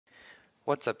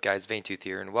What's up guys, Veinetooth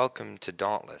here, and welcome to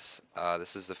Dauntless.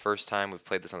 This is the first time we've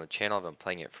played this on the channel. I've been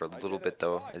playing it for a little bit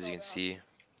though, as you can see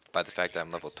by the fact that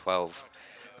I'm level 12,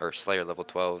 or Slayer level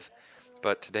 12.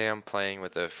 But today I'm playing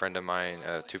with a friend of mine,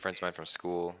 two friends of mine from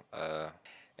school,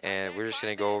 and we're just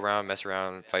going to go around, mess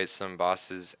around, fight some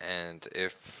bosses, and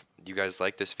if you guys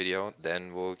like this video,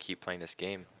 then we'll keep playing this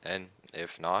game, and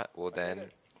if not, well then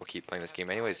we'll keep playing this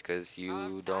game anyways, because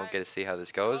you don't get to see how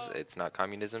this goes. It's not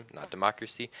communism, not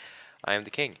democracy. I am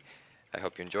the king. I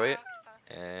hope you enjoy it,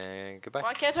 and goodbye.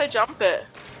 Why can't I jump it?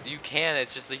 You can,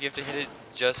 it's just like you have to hit it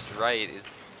just right.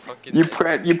 It's fucking... You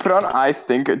put on I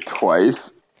think it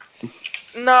twice.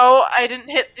 No, I didn't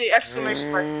hit the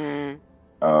exclamation mark.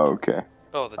 Oh, okay.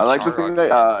 Oh, I like the thing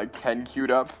that Ken queued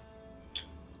up.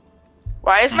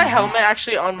 Why is my helmet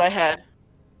actually on my head?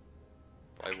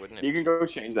 Why wouldn't it? You can go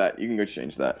change that. You can go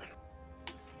change that.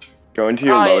 Go into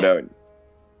your loadout.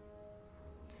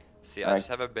 See, I just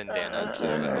have a bandana. I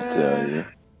cannot tell you.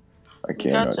 I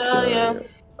cannot tell you.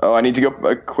 Oh, I need to go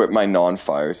equip my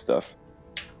non-fire stuff.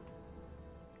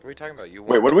 What are you talking about? You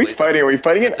Wait, what are we fighting? Are we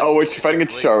fighting it? Oh, we're fighting a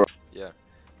Charo. Yeah,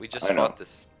 we just fought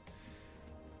this.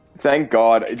 Thank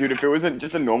God, dude. If it wasn't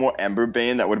just a normal Ember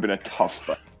Bane, that would have been a tough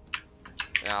fight.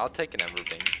 Yeah, I'll take an Ember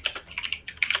Bane.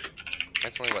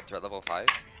 That's only what, threat level 5?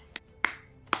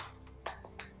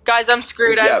 Guys, I'm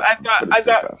screwed. Yeah, I've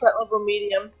got threat level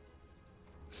medium.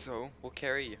 So we'll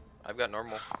carry you. I've got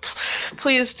normal.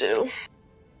 Please do.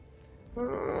 Fuck.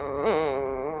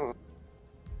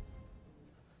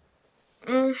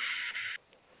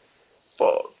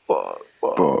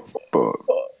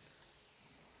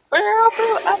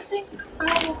 I think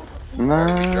we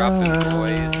dropping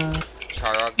boys.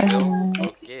 Charog kill.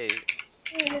 Okay.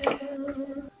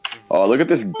 Oh, look at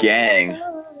this gang.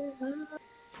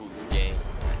 Poop gang.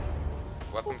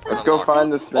 Weapon Let's go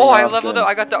find this thing. Oh, I leveled up.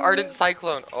 I got the Ardent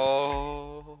Cyclone.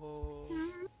 Oh.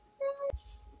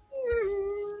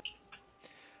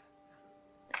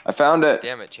 I found it.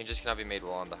 Damn it, changes cannot be made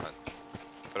while on the hunt.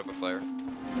 Put up a flare.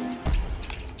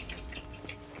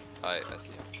 I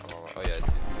see him. Oh yeah, I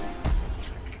see him.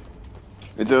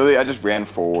 It's literally, I just ran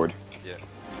forward. Yeah.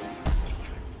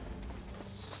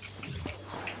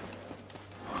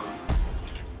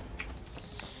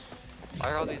 Why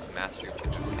are all these mastery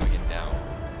objectives coming in now?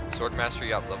 Sword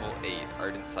mastery up level 8,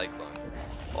 Ardent Cyclone.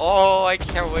 Oh, I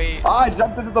can't wait. Ah, I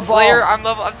jumped into the Slayer,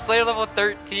 ball. I'm Slayer level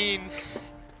 13.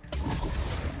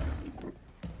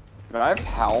 Can I have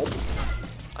help?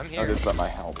 I'm here. Oh, just let my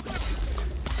help.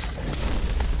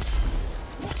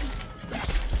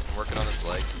 I'm working on his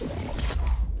leg.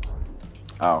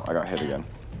 Oh, I got hit again.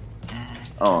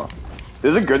 Oh.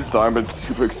 This is a good song, but it's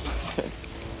super explicit.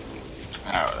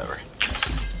 Ah, whatever.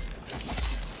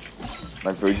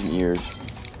 My virgin ears.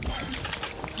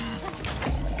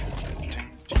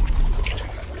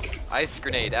 Ice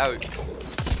grenade out.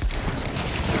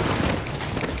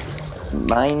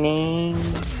 My name.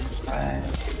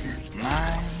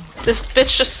 this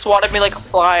bitch just swatted me like a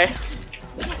fly.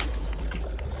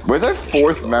 Where's our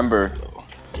fourth member?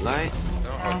 Light.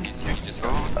 Oh, he's here. He just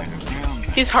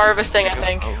He's harvesting, I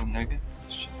think.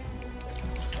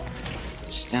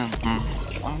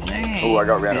 Oh, I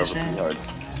got ran over pretty hard.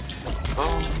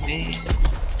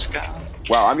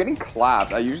 Wow, I'm getting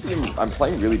clapped. I'm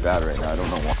playing really bad right now. I don't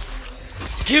know why.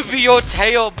 Give me your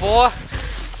tail, boy.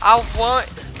 I want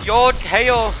your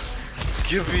tail.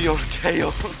 Give me your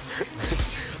tail.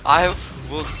 I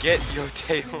will get your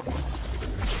tail.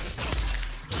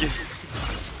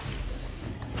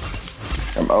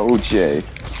 I'm OJ.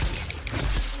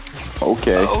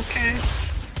 Okay. Okay.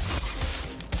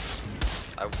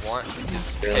 I want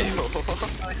his tail.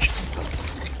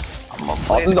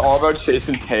 Austin's all about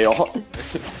chasing tail.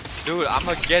 Dude, I'm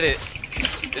gonna get it.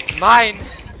 It's mine.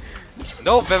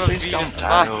 No, Beverly Bean, it's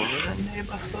mine. Over the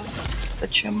neighborhood.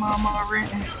 Let your mama ring.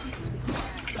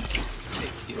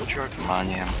 Take your drug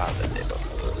money and buy the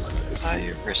neighborhood. Tie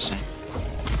your wrist.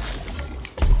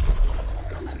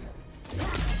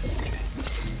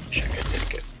 Check it to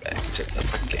get back to the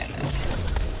beginning.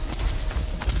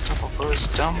 Double first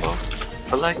Dumbo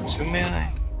for like 2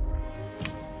 million.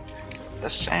 The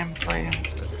same player.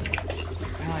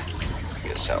 I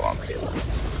guess how I'm feeling.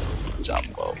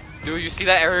 Dumbo. Dude, you see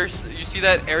that error? You see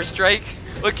that airstrike?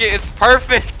 Look, it's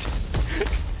perfect.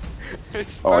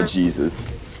 It's perfect. Oh Jesus.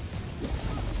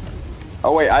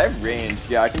 Oh wait, I have range.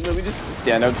 Yeah, I can literally just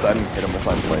stand outside and hit him with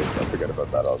my blades. I forget about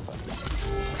that all the time.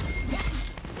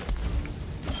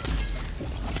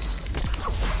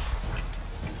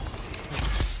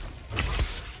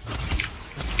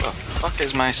 The fuck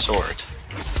is my sword?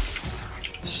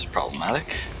 This is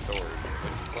problematic. Sword.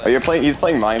 Oh, he's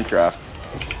playing Minecraft.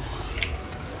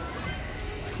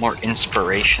 More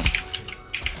inspiration.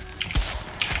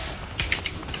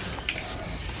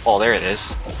 Oh, there it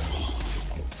is.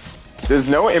 There's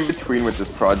no in between with this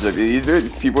project. Either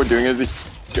these people are doing it as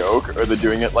a joke, or they're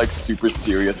doing it like super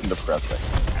serious and depressing.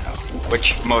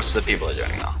 Which most of the people are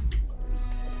doing now.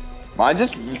 Mine's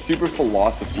just super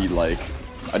philosophy-like.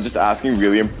 I'm just asking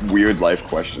really weird life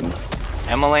questions.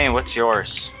 Emily, what's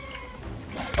yours?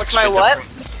 What's my what?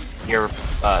 Your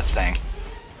thing.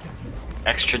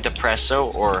 Extra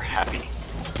depresso or happy?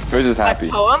 Who's just happy?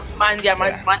 My poem? Mine, yeah,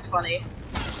 mine's funny.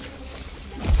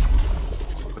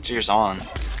 What's yours on?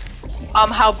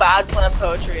 How bad slam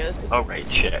poetry is. Oh right,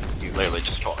 shit. You literally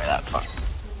just told me that. Fuck.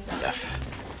 Yeah.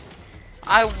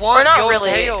 I want not your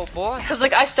really. tail, boy. Cause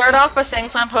like I start off by saying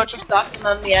slam poetry sucks, and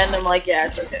then in the end I'm like, yeah,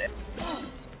 it's okay.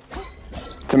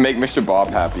 To make Mr. Bob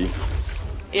happy.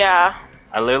 Yeah.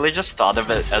 I literally just thought of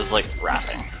it as like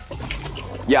rapping.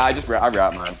 Yeah, I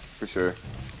rap mine for sure.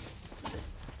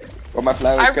 Well, my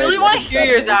flowers I really want to hear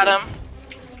yours, Adam.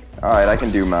 All right, I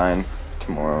can do mine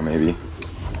tomorrow maybe.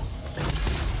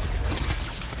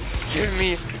 Give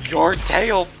me your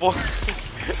tail, boy.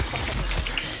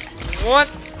 What?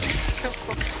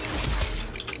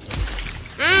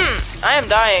 I am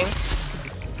dying.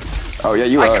 Oh yeah,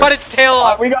 you are. I cut its tail Oh,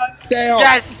 off. we got its tail!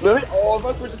 Yes! Literally all of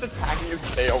us were just attacking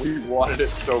its tail. We wanted it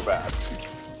so bad.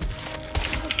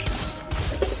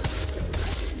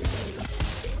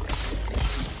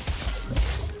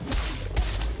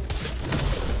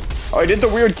 Oh, I did the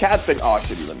weird cat thing. Oh,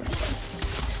 shit, he limit.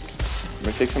 I'm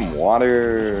gonna take some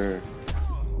water.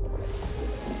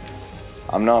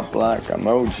 I'm not black, I'm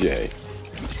OJ.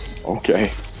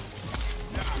 Okay.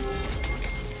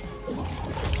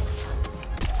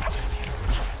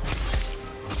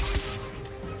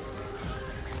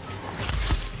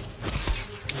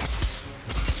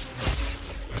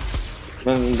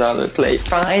 $1 plate,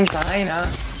 fine China.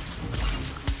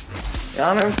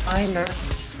 I'm a finder.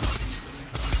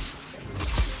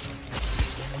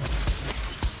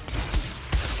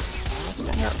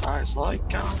 Your eyes like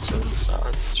cancers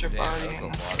at your Damn, body. that's a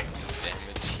lot of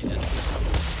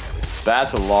damage.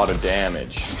 That's a lot of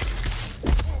damage.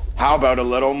 How about a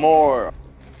little more?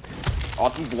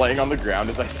 Austin's laying on the ground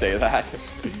as I say that.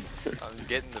 I'm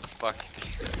getting the fucking.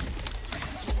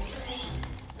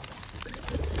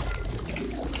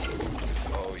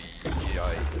 Oh yeah.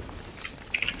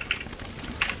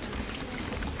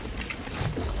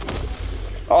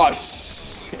 Oh shit.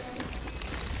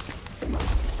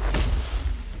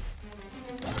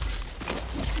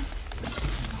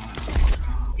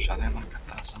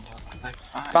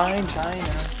 Fine China.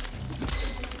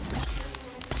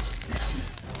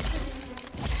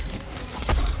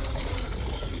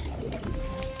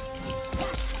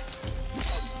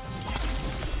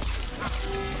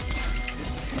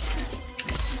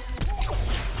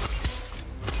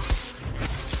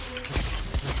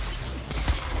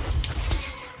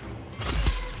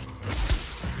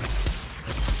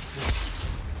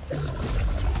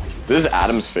 This is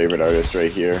Adam's favorite artist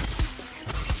right here.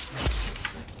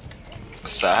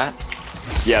 What's that?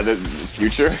 Yeah, the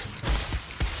Future.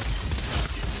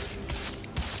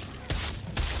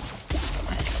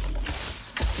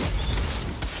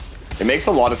 It makes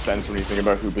a lot of sense when you think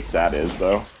about who Bassat is,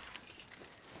 though.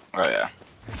 Oh yeah.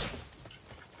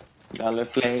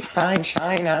 $1 plate, fine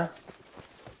China.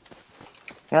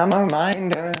 I'm a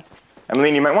minder.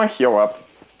 Emmeline, you might want to heal up.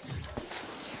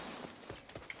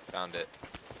 Found it.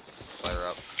 Flare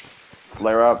up.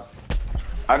 Flare up.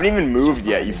 I haven't even moved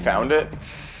yet. You found it?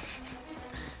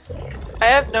 I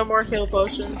have no more heal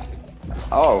potions.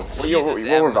 Oh, Jesus, we'll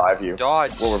Emma, revive you.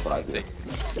 Dodge We'll revive something.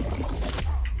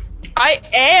 I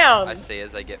am. I say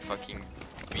as I get fucking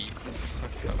beat.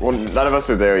 Well, none of us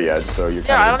are there yet, so you're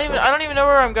Yeah, kind of I don't even know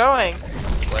where I'm going.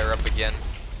 Flare up again.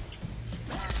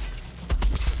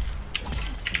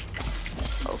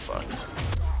 Oh, fuck.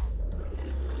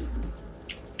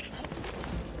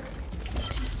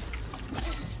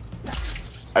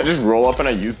 I just roll up and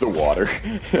I use the water.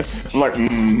 I'm like,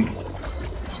 Meanwhile,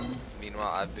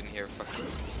 I've been here fucking.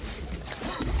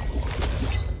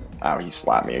 Ow, he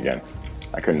slapped me again.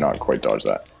 I could not quite dodge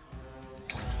that.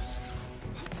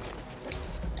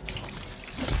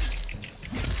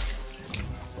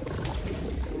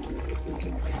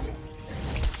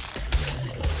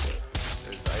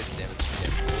 There's ice damage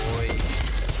again, boy.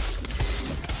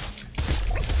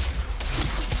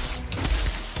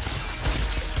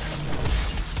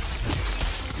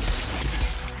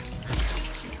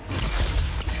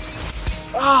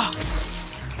 Ah,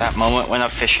 That moment when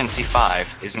efficiency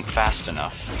 5 isn't fast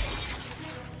enough.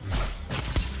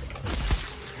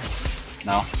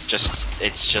 No,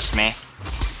 it's just me.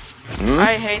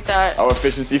 I hate that. Oh,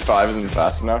 efficiency 5 isn't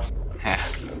fast enough. Yeah.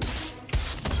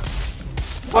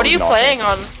 What are you playing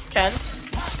on, Ken?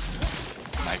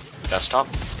 My desktop?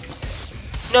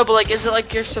 No, but like, is it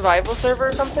like your survival server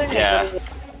or something? Like, Yeah. what is it?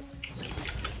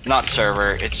 Not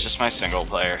server, it's just my single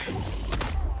player.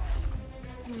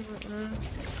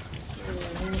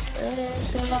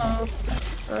 I'm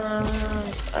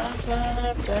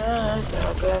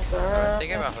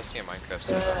thinking about hosting a Minecraft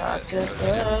server. I was gonna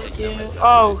take down my 7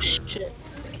 Oh days server. shit.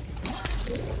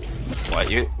 What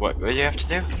do you have to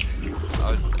do?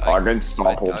 I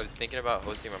was thinking about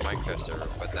hosting my Minecraft server,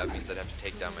 but that means I'd have to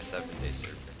take down my 7-day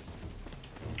server.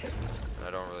 And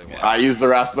I don't really want I use the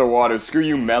rest of the water. Screw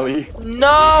you, Melly.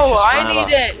 No, Just I run it need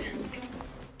off. it.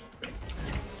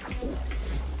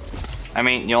 I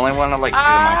mean, you only want to like do the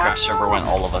Minecraft server when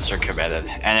all of us are committed,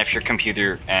 and if your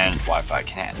computer and Wi-Fi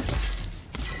can handle it.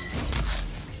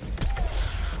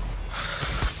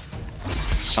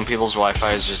 Some people's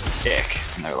Wi-Fi is just dick,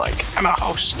 and they're like, "I'm a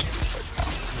host." It's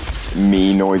like, no.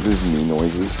 Me noises, me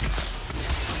noises.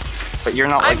 But you're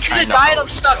not like I'm gonna trying to. die and I'm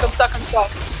host, stuck. so- I'm stuck. I'm stuck.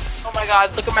 Oh my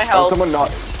god, look at my Oh, health.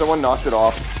 someone knocked it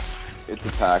off. It's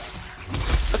attacked.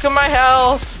 Look at my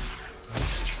health.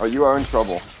 Oh, you are in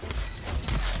trouble.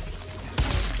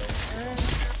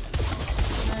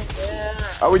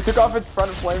 Oh, we took off its front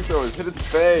flamethrowers. Hit its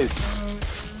face.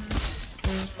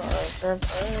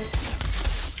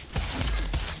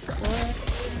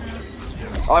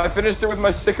 Oh, I finished it with my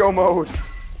sicko mode.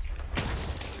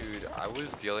 Dude, I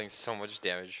was dealing so much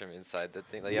damage from inside that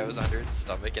thing. Like, I was under its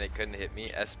stomach and it couldn't hit me.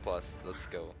 S+, let's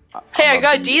go. Hey, I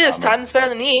got B, D this time. It's better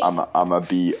than E. I'm a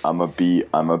B. I'm a B.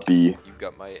 I'm a B. You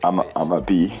got my... I'm a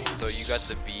B. So you got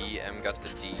the B, M got the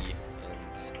D,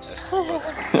 and S+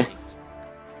 for me.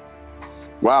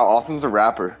 Wow, Austin's a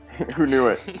rapper. Who knew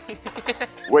it?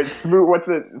 Wait, smooth. What's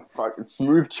it? Fuck, it's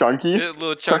smooth, chunky. Yeah,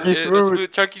 little Chunky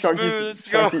smooth. Chunky smooth,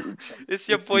 let's go. It's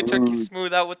your boy Chunky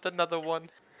Smooth out with another one.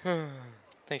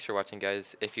 Thanks for watching,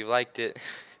 guys. If you liked it,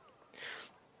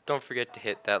 don't forget to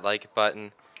hit that like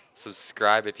button.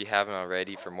 Subscribe if you haven't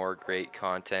already for more great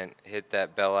content. Hit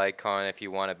that bell icon if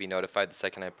you want to be notified the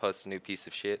second I post a new piece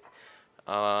of shit.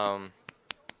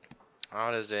 I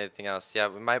don't know if there's anything else. Yeah,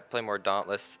 we might play more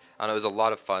Dauntless. I don't know, it was a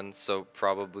lot of fun, so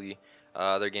probably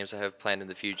other games I have planned in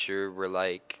the future were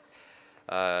like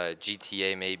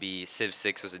GTA maybe, Civ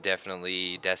 6 was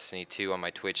definitely, Destiny 2 on my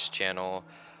Twitch channel.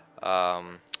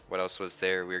 What else was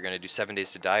there? We were going to do 7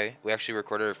 Days to Die. We actually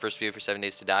recorded our first video for 7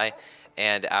 Days to Die,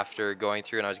 and after going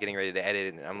through and I was getting ready to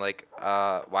edit it, I'm like,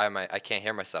 why am I can't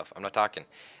hear myself. I'm not talking.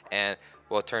 And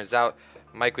well, it turns out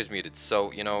mic was muted, so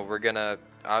you know we're gonna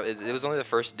it was only the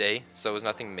first day, so it was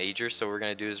nothing major. So what we're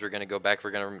gonna do is we're gonna go back,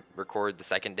 we're gonna record the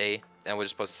second day, and we'll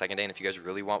just post the second day, and if you guys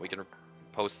really want, we can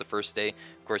post the first day.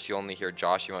 Of course, you only hear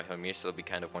Josh, you won't hear me, so it'll be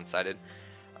kind of one-sided.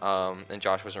 And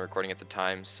Josh wasn't recording at the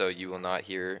time, so you will not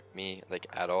hear me like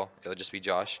at all. It'll just be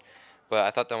Josh. But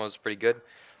I thought that one was pretty good.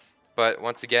 But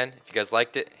once again, if you guys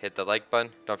liked it, hit the like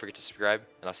button, don't forget to subscribe,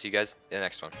 and I'll see you guys in the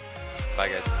next one. Bye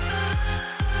guys.